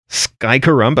Sky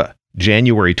Caramba,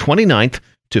 January 29th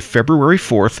to February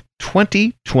 4th,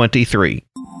 2023.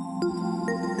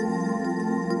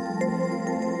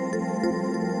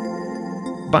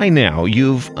 By now,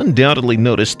 you've undoubtedly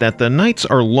noticed that the nights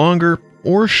are longer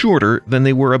or shorter than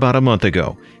they were about a month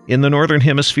ago. In the northern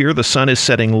hemisphere, the sun is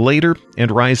setting later and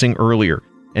rising earlier,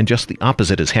 and just the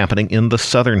opposite is happening in the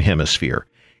southern hemisphere.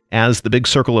 As the big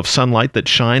circle of sunlight that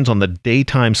shines on the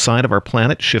daytime side of our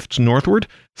planet shifts northward,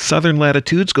 southern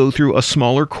latitudes go through a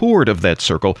smaller chord of that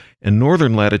circle, and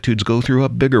northern latitudes go through a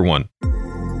bigger one.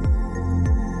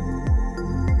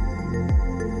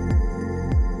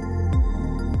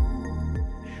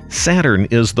 Saturn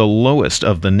is the lowest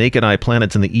of the naked eye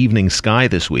planets in the evening sky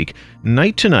this week.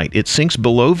 Night to night, it sinks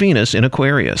below Venus in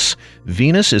Aquarius.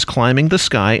 Venus is climbing the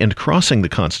sky and crossing the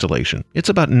constellation. It's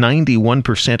about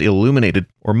 91% illuminated,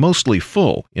 or mostly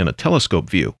full, in a telescope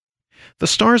view. The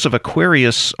stars of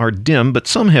Aquarius are dim, but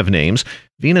some have names.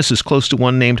 Venus is close to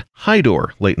one named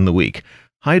Hydor late in the week.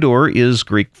 Hydor is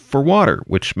Greek for water,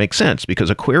 which makes sense because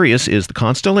Aquarius is the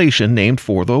constellation named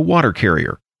for the water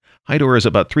carrier. Hydor is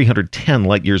about 310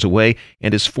 light-years away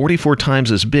and is 44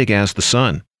 times as big as the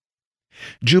Sun.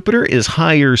 Jupiter is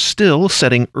higher still,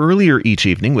 setting earlier each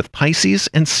evening with Pisces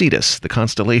and Cetus, the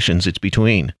constellations it's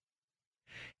between.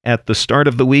 At the start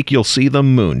of the week, you'll see the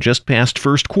Moon just past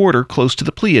first quarter close to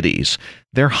the Pleiades.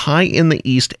 They're high in the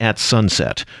east at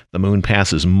sunset. The Moon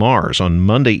passes Mars on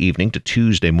Monday evening to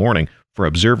Tuesday morning. For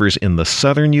observers in the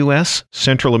southern U.S.,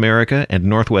 Central America, and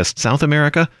Northwest South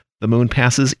America, the Moon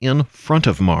passes in front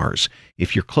of Mars.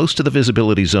 If you're close to the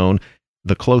visibility zone,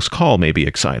 the close call may be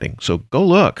exciting, so go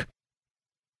look.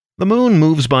 The Moon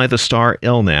moves by the star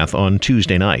Elnath on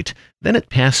Tuesday night. Then it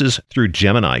passes through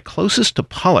Gemini, closest to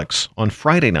Pollux, on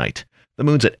Friday night. The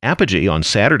Moon's at apogee on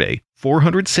Saturday,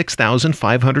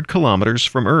 406,500 kilometers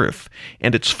from Earth,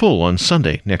 and it's full on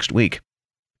Sunday next week.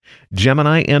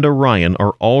 Gemini and Orion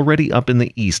are already up in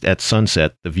the east at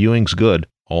sunset. The viewing's good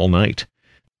all night.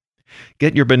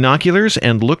 Get your binoculars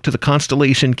and look to the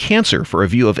constellation Cancer for a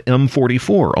view of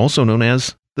M44, also known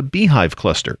as the Beehive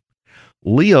Cluster.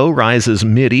 Leo rises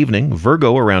mid-evening,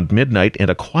 Virgo around midnight, and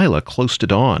Aquila close to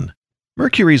dawn.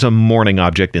 Mercury's a morning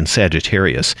object in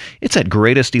Sagittarius. It's at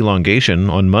greatest elongation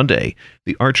on Monday.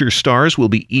 The Archer stars will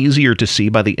be easier to see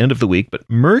by the end of the week, but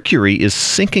Mercury is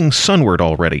sinking sunward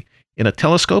already. In a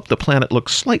telescope, the planet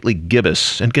looks slightly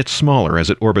gibbous and gets smaller as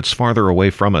it orbits farther away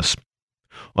from us.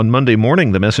 On Monday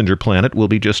morning, the messenger planet will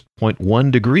be just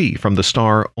 0.1 degree from the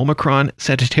star Omicron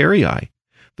Sagittarii.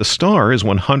 The star is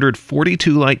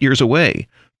 142 light-years away.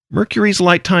 Mercury's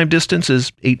light time distance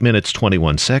is 8 minutes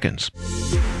 21 seconds.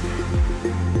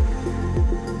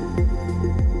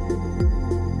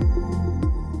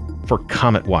 For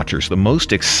comet watchers, the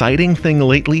most exciting thing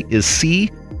lately is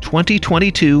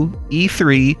C2022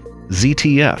 E3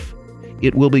 ZTF.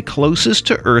 It will be closest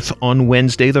to Earth on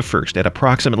Wednesday the 1st at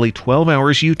approximately 12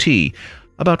 hours UT,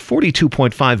 about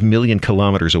 42.5 million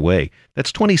kilometers away.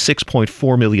 That's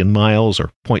 26.4 million miles, or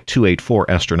 0.284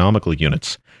 astronomical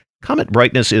units. Comet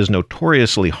brightness is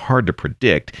notoriously hard to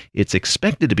predict. It's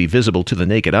expected to be visible to the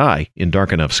naked eye in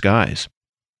dark enough skies.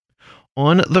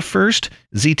 On the 1st,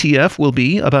 ZTF will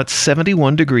be about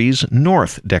 71 degrees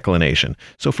north declination.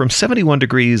 So from 71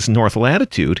 degrees north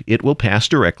latitude, it will pass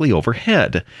directly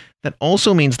overhead. That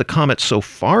also means the comet's so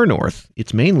far north,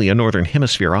 it's mainly a northern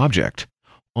hemisphere object.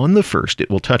 On the 1st, it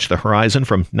will touch the horizon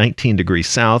from 19 degrees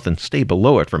south and stay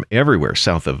below it from everywhere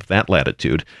south of that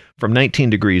latitude. From 19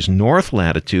 degrees north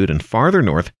latitude and farther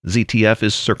north, ZTF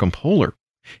is circumpolar.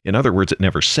 In other words, it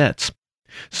never sets.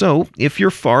 So, if you're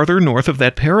farther north of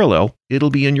that parallel, it'll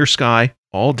be in your sky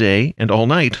all day and all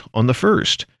night on the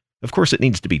 1st. Of course, it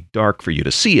needs to be dark for you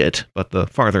to see it, but the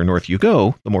farther north you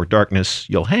go, the more darkness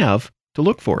you'll have to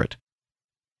look for it.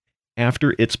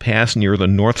 After its pass near the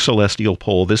North Celestial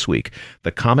Pole this week,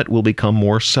 the comet will become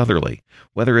more southerly.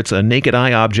 Whether it's a naked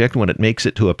eye object when it makes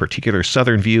it to a particular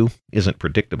southern view isn't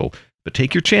predictable, but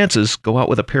take your chances, go out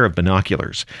with a pair of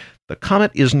binoculars. The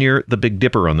comet is near the Big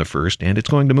Dipper on the 1st, and it's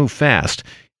going to move fast.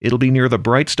 It'll be near the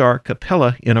bright star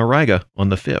Capella in Auriga on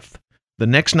the 5th. The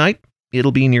next night,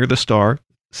 it'll be near the star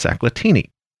Saclatini.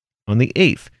 On the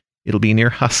 8th, it'll be near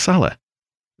Hasala.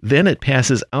 Then it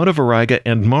passes out of Auriga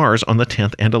and Mars on the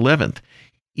 10th and 11th.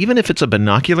 Even if it's a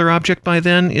binocular object by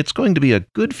then, it's going to be a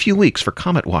good few weeks for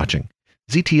comet watching.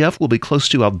 ZTF will be close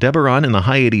to Aldebaran in the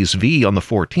Hyades V on the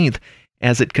 14th.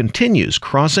 As it continues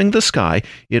crossing the sky,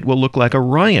 it will look like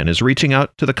Orion is reaching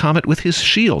out to the comet with his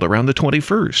shield around the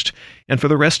 21st. And for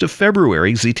the rest of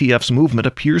February, ZTF's movement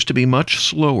appears to be much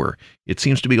slower. It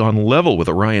seems to be on level with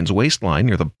Orion's waistline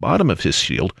near the bottom of his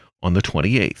shield on the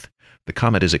 28th. The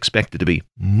comet is expected to be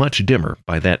much dimmer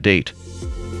by that date.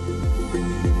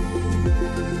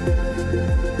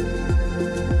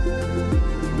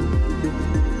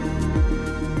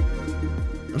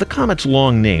 The comet's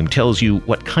long name tells you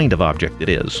what kind of object it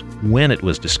is, when it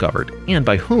was discovered, and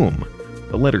by whom.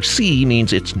 The letter C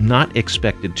means it's not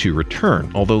expected to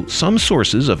return, although some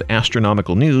sources of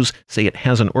astronomical news say it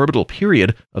has an orbital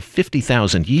period of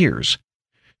 50,000 years.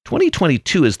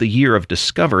 2022 is the year of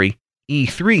discovery.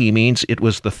 E3 means it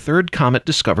was the third comet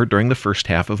discovered during the first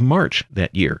half of March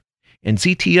that year. And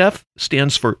ZTF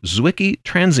stands for Zwicky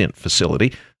Transient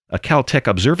Facility, a Caltech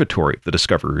observatory the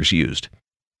discoverers used.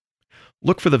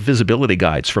 Look for the visibility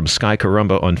guides from Sky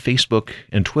Carumba on Facebook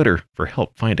and Twitter for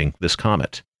help finding this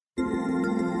comet.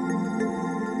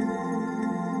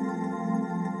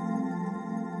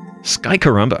 Sky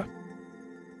Carumba.